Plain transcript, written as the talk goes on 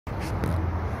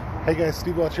Hey guys,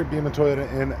 Steve Welch here, BM and Toyota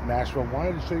in Nashville.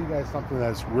 Wanted to show you guys something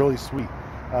that's really sweet.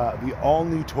 The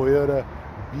all-new Toyota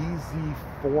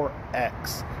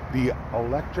BZ4x, the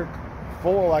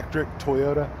full electric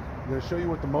Toyota. I'm going to show you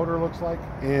what the motor looks like,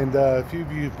 and a few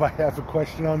of you might have a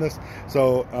question on this,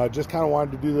 so just kind of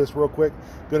wanted to do this real quick.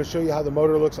 Going to show you how the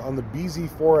motor looks on the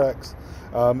BZ4x.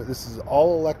 This is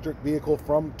all electric vehicle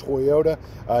from Toyota.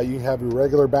 You have your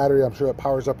regular battery. I'm sure it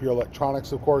powers up your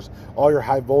electronics, of course, all your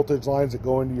high voltage lines that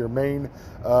go into your main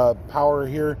power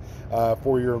here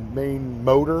for your main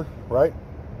motor, right?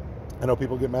 I know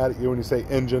people get mad at you when you say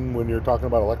engine when you're talking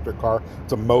about an electric car.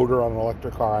 It's a motor on an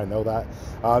electric car, I know that.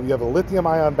 You have a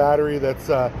lithium-ion battery that's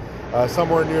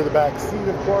somewhere near the back seat,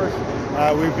 of course.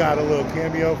 We've got a little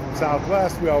cameo from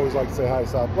Southwest. We always like to say hi to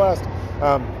Southwest.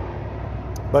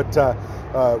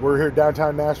 We're here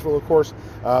downtown Nashville, of course.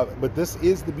 But this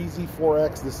is the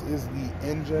BZ4X. This is the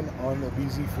engine on the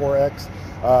BZ4X.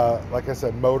 Like I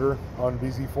said, motor on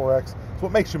BZ4X. It's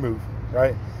what makes you move,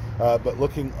 right? But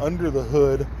looking under the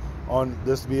hood on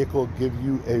this vehicle give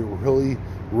you a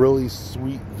really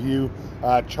sweet view.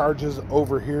 Charges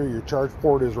over here. Your charge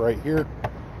port is right here,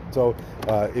 so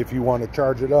if you want to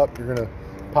charge it up, you're gonna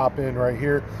pop in right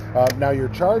here. Now your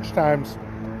charge times,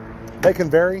 they can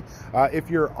vary. If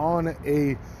you're on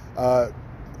if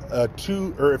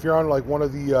you're on like one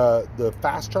of the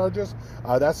fast charges,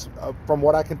 that's from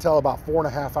what I can tell about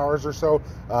 4.5 hours or so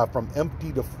from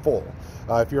empty to full.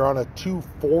 If you're on a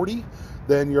 240,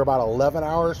 then you're about 11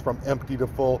 hours from empty to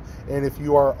full. And if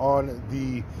you are on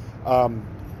the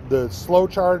slow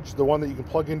charge, the one that you can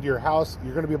plug into your house,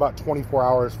 you're going to be about 24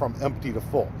 hours from empty to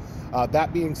full.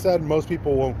 That being said, most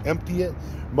people won't empty it.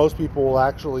 Most people will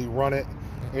actually run it,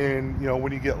 and you know,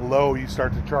 when you get low, you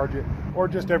start to charge it, or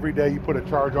just every day you put a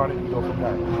charge on it and you go from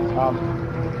there.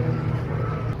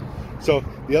 So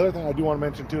the other thing I do want to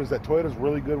mention too is that Toyota's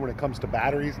really good when it comes to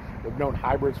batteries. They've known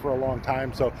hybrids for a long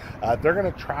time, so they're going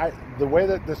to try, the way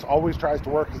that this always tries to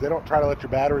work is they don't try to let your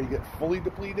battery get fully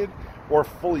depleted or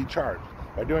fully charged.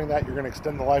 By doing that, you're going to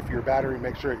extend the life of your battery,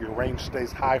 make sure that your range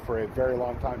stays high for a very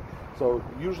long time. So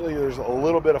usually there's a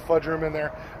little bit of fudge room in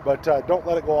there, but don't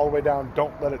let it go all the way down.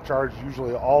 Don't let it charge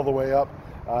usually all the way up,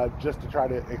 just to try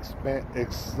to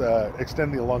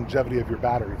extend the longevity of your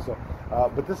battery. So,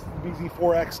 but this is the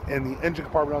BZ4X and the engine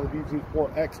compartment on the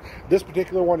BZ4X. This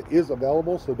particular one is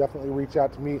available, so definitely reach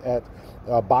out to me at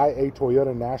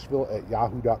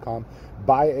buyatoyotanashville@yahoo.com.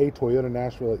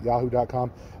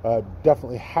 buyatoyotanashville@yahoo.com.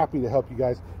 Definitely happy to help you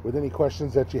guys with any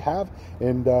questions that you have.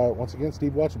 And once again,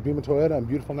 Steve Welch, BM and Toyota in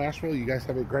beautiful Nashville. You guys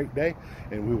have a great day,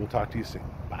 and we will talk to you soon.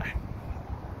 Bye.